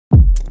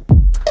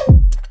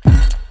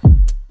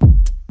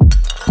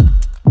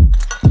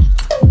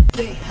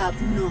have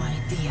no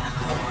idea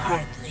how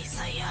heartless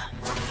I am.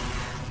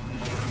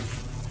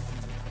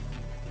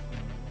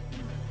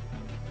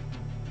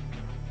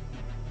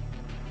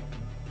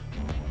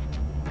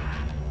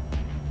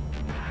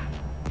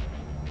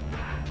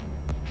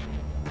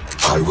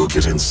 I will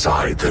get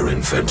inside their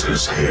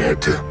inventor's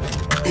head.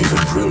 Even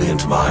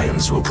brilliant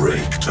minds will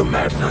break to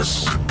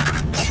madness.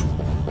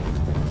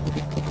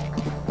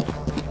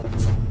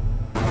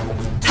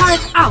 Turret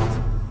out!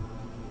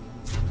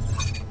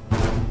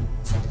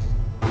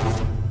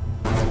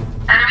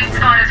 Enemy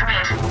spotted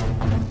mid.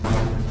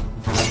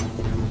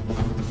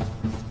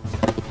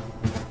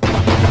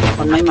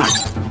 On my mark.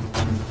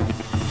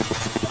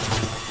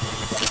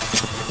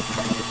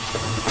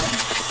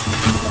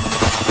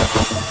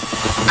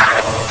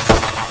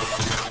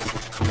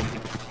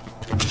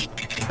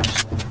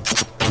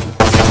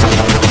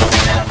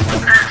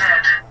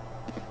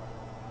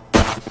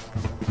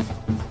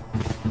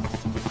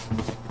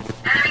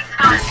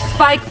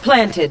 Spike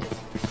planted.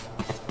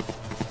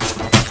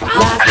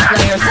 Last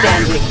player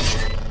standing.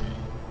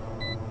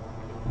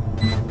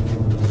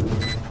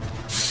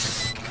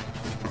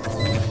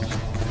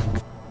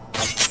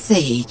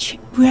 Sage,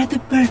 we are the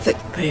perfect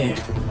pair.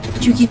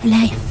 You give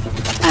life.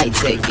 I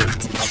take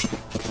it.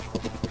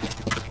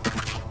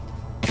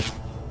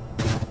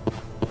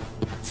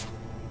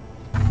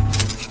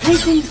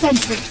 Placing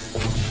sentry.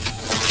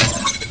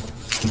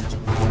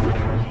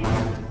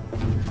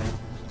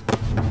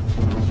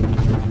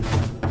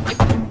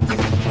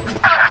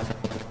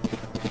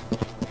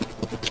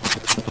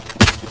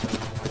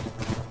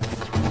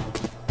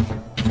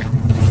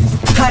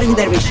 Cutting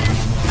their vision.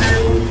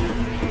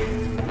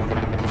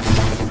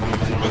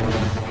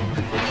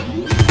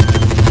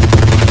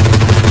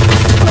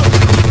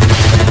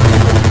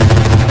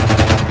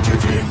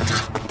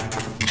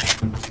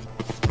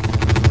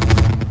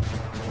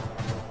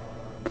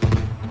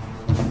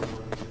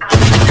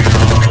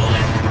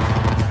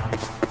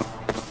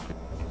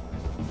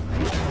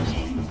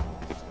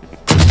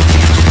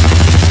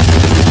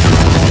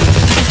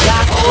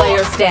 Last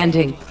player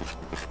standing.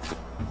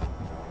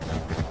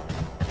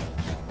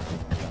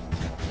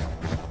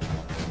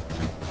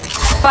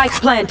 Spike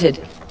planted.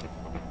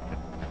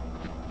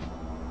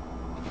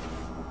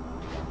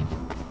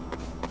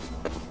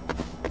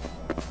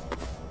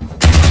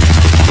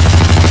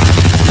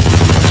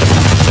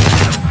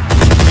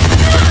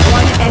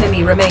 One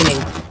enemy remaining.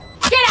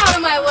 Get out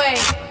of my way!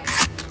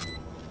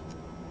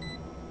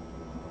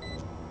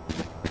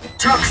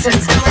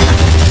 Toxins coming.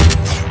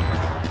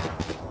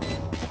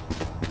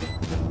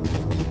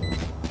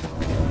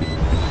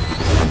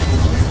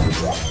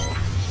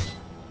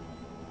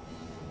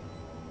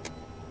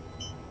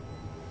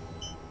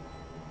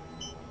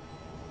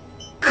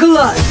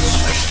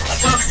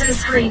 Clutch! Toxin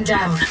screen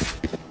down.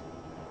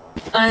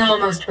 I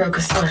almost broke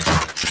a sweat.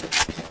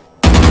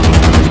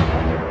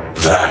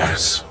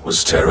 That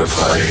was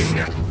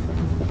terrifying.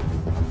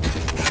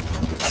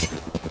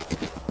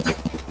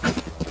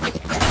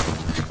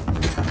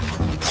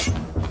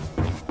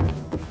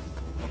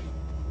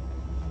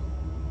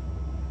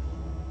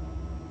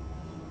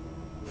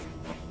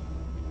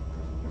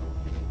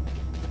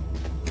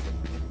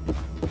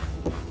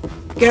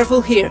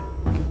 Careful here.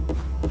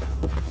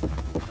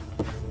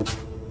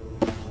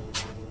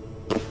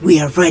 We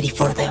are ready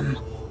for them.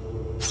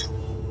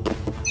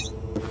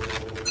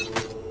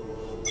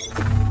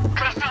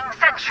 Placing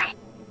sentry.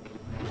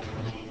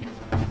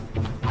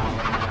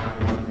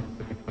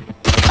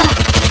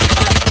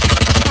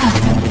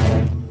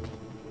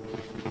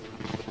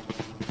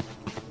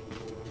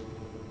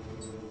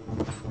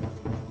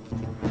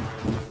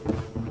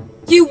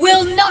 You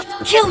will not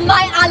kill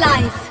my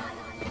allies!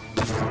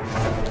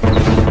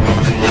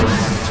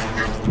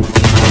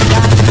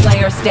 Last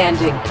player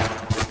standing.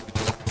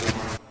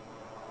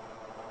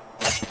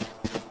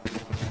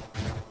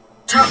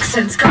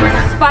 Toxins coming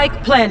up.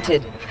 Spike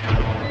planted.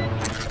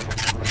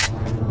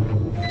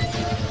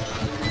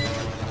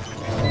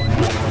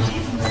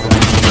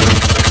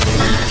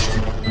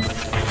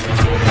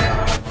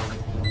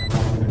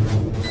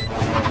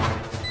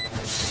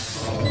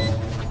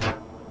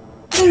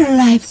 Their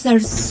lives are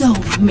so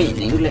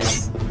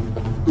meaningless.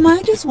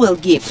 Might as well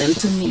give them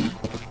to me.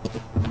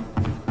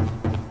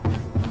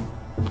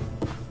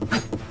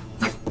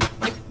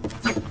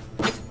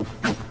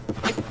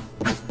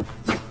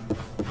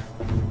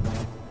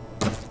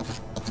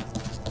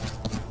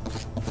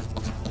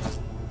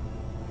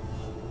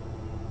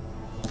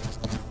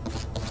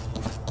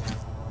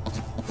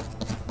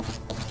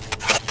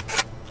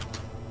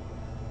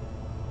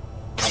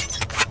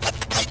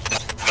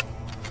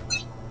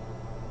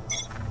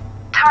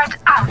 Turret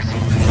out.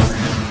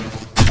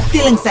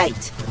 Still in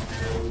sight.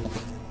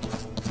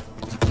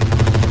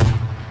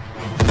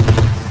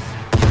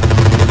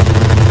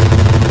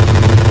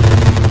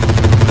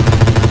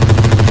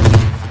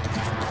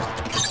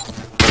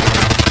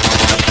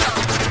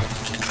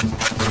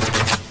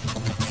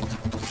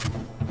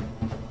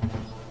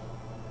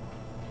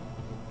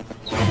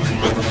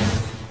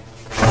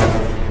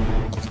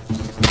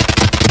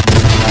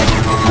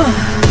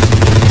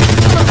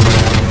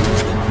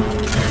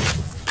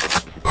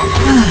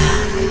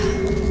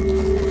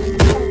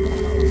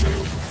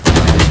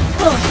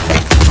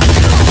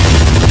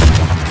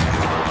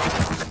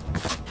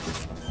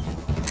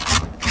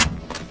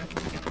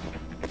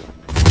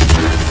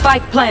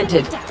 Spike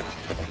planted.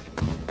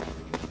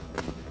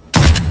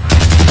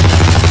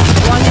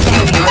 One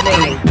enemy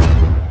remaining.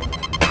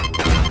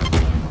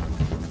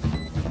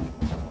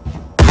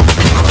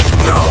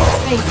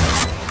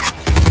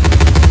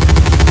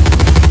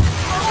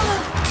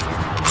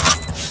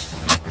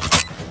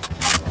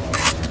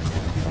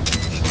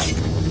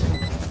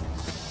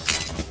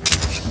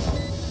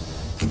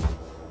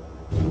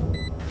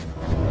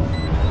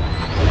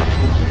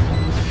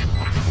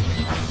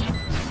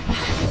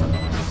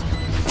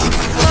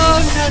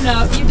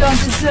 No, you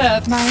don't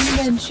deserve my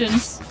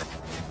inventions.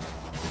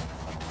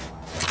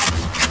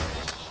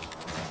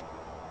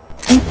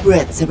 Deep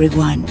breaths,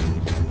 everyone.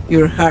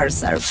 Your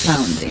hearts are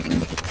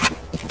pounding.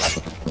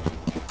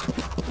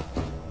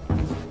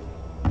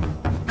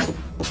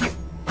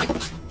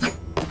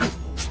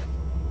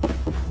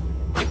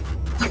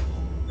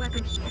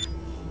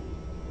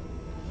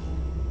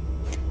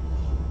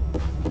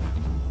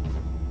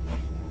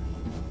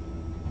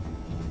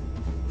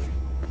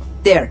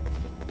 There.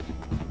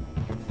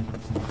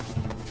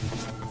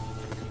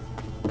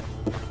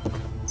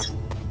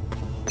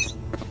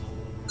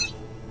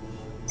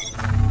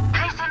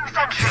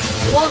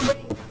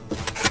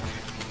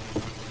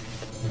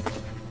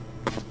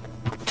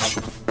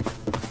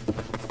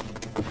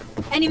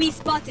 Enemy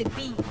spotted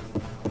B.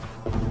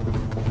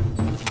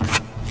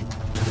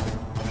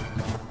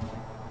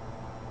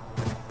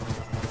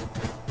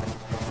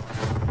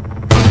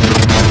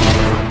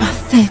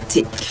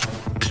 Pathetic.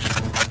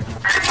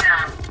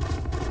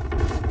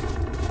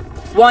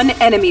 One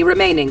enemy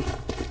remaining.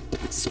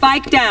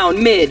 Spike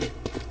down mid.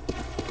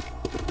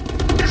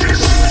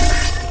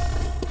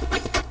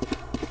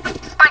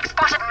 Spike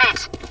spotted mid.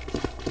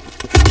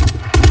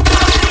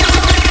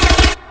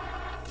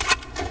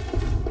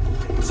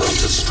 Them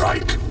to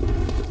strike.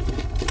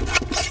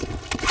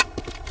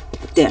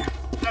 There.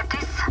 Get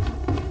this.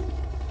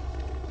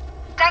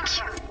 Thank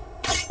you.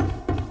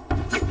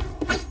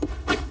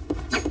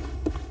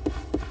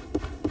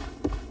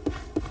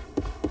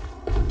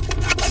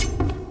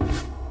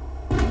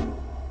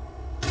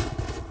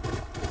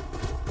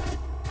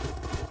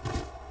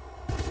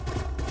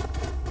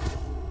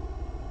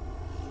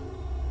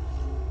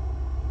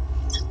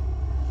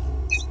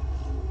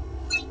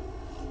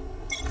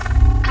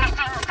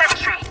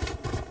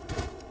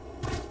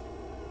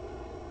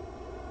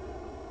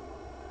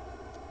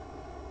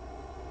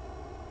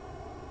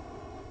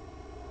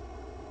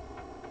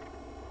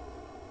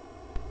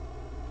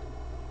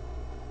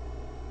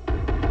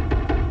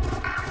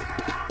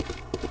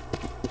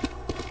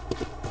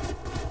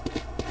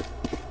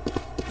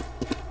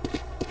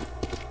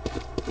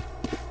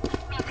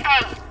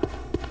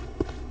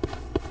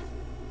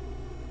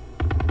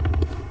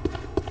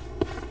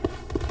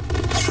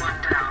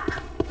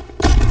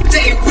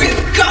 They will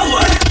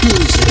cover!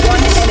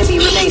 One enemy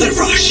remaining. The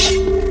rush!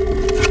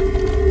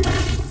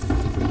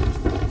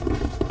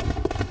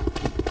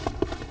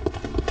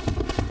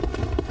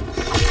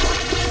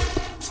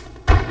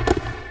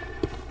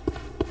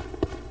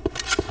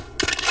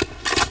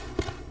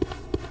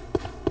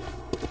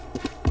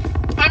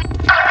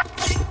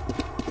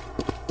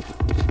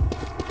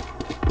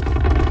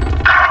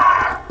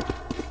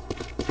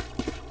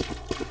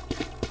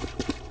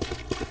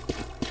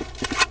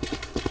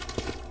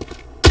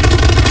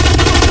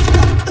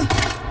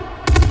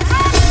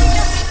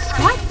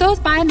 Those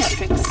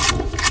biometrics.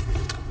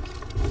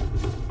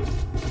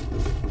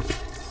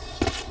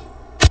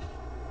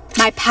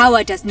 My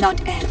power does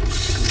not end.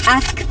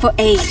 Ask for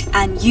aid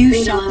and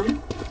you shall.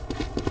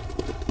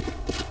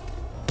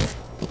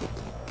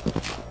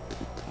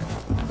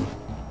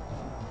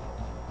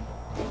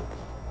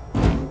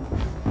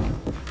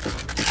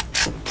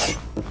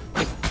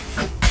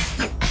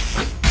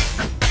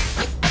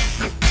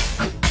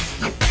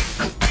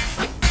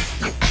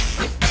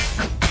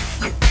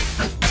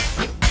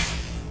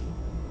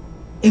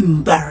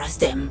 Embarrass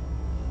them.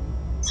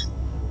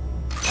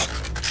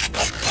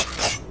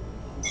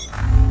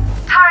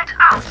 Turret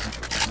out.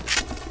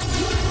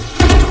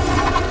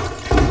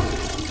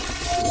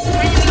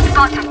 Enemy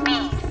spotted B.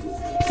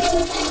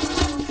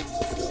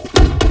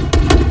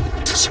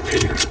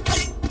 Disappear.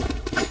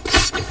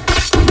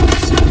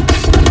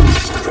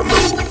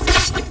 Remove.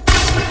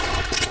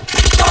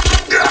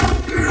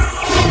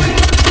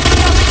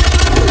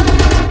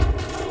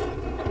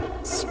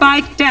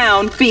 Spike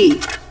down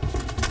B.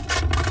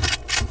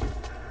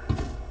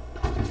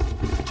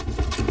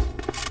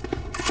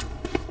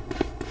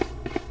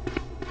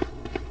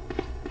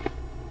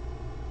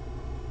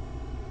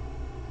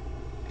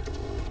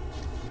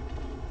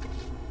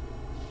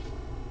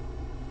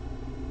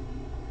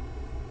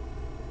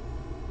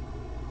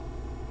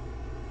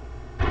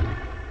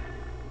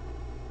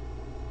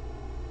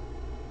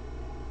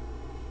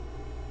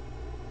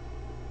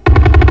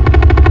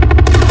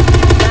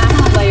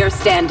 Last player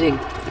standing.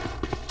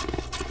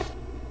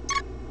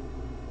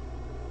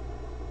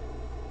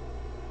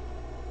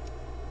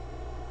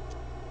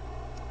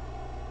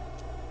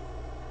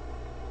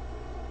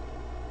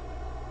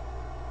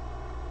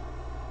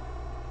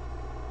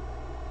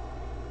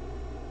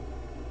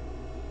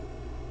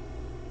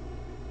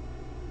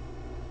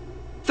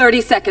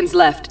 30 seconds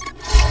left.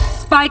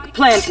 Spike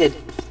planted.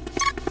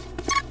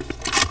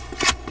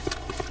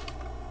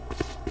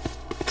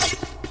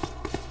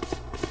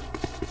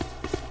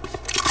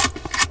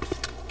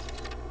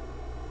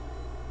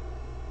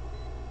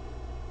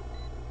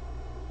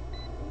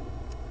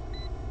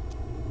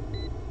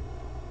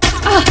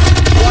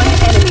 One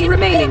enemy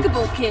remaining.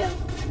 Impeccable kill.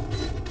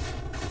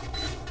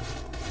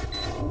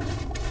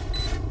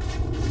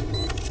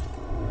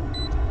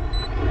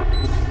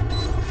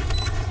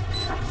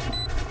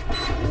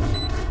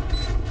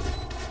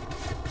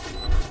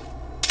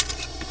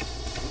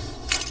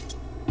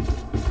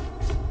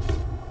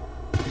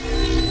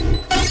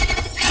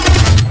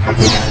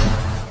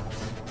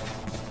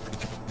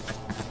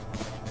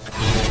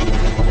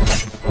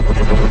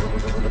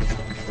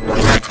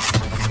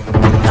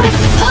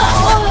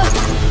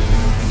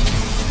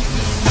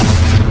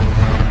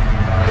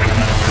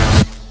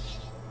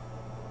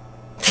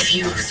 If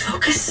you lose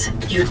focus,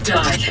 you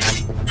die.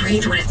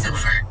 Breathe when it's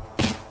over.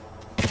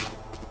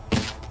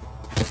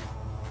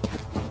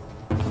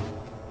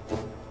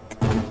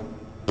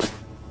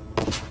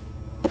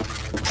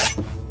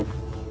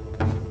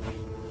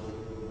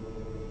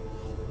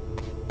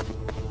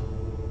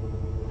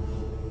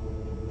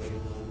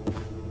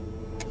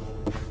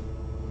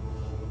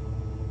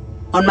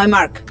 On my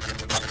mark.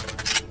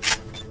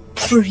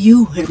 For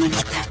you,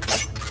 Hermanita.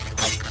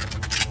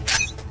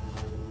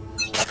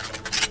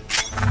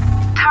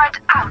 Turret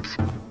out.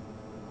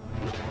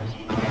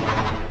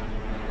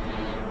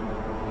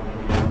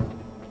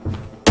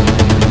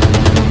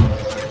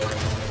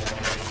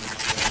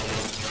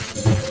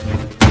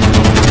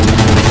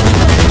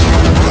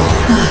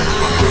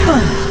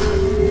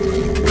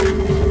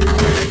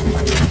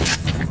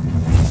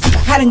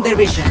 Cutting their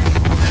vision.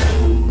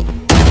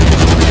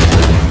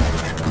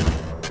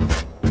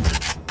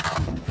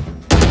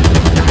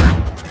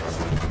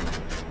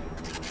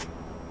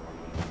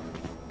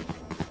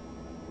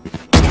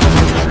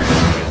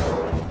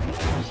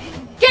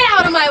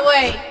 Out of my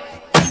way!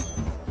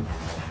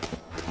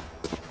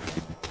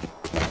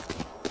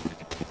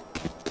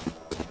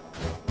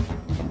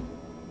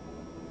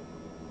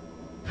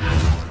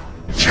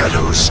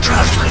 Shadows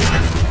traveling.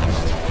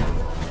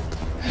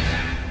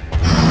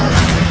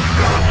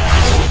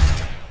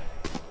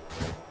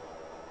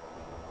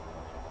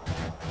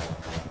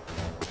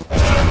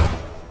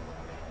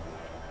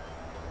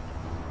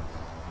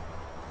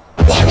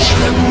 Watch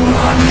them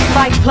run.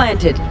 Spike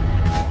planted.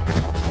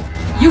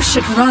 You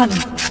should run.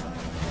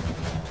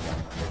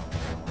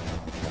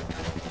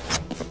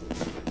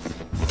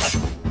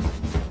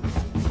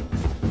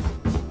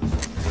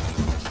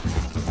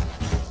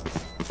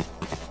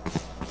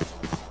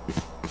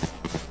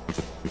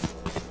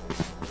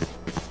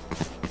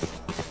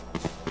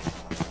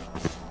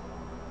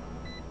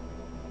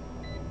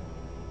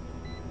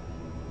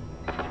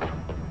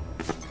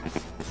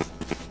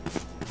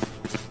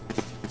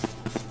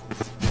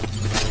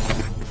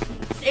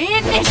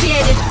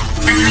 Initiated!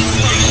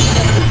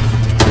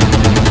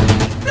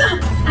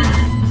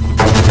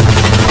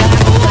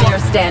 Player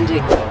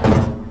standing.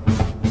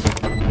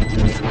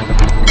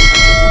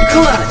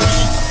 Clutch.